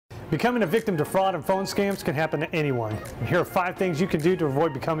Becoming a victim to fraud and phone scams can happen to anyone. And here are 5 things you can do to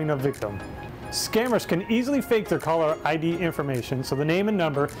avoid becoming a victim. Scammers can easily fake their caller ID information, so the name and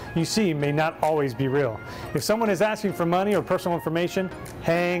number you see may not always be real. If someone is asking for money or personal information,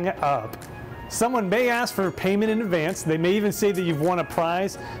 hang up. Someone may ask for payment in advance. They may even say that you've won a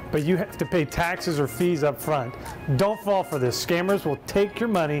prize, but you have to pay taxes or fees up front. Don't fall for this. Scammers will take your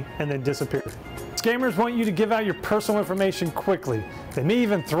money and then disappear. Scammers want you to give out your personal information quickly. They may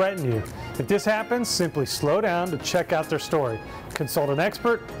even threaten you. If this happens, simply slow down to check out their story. Consult an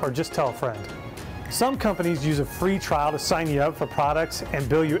expert or just tell a friend. Some companies use a free trial to sign you up for products and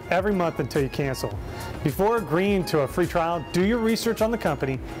bill you every month until you cancel. Before agreeing to a free trial, do your research on the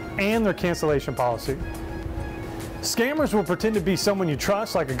company and their cancellation policy. Scammers will pretend to be someone you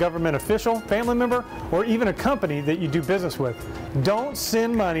trust, like a government official, family member, or even a company that you do business with. Don't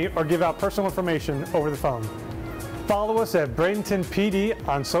send money or give out personal information over the phone. Follow us at Bradenton PD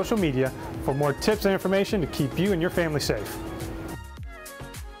on social media for more tips and information to keep you and your family safe.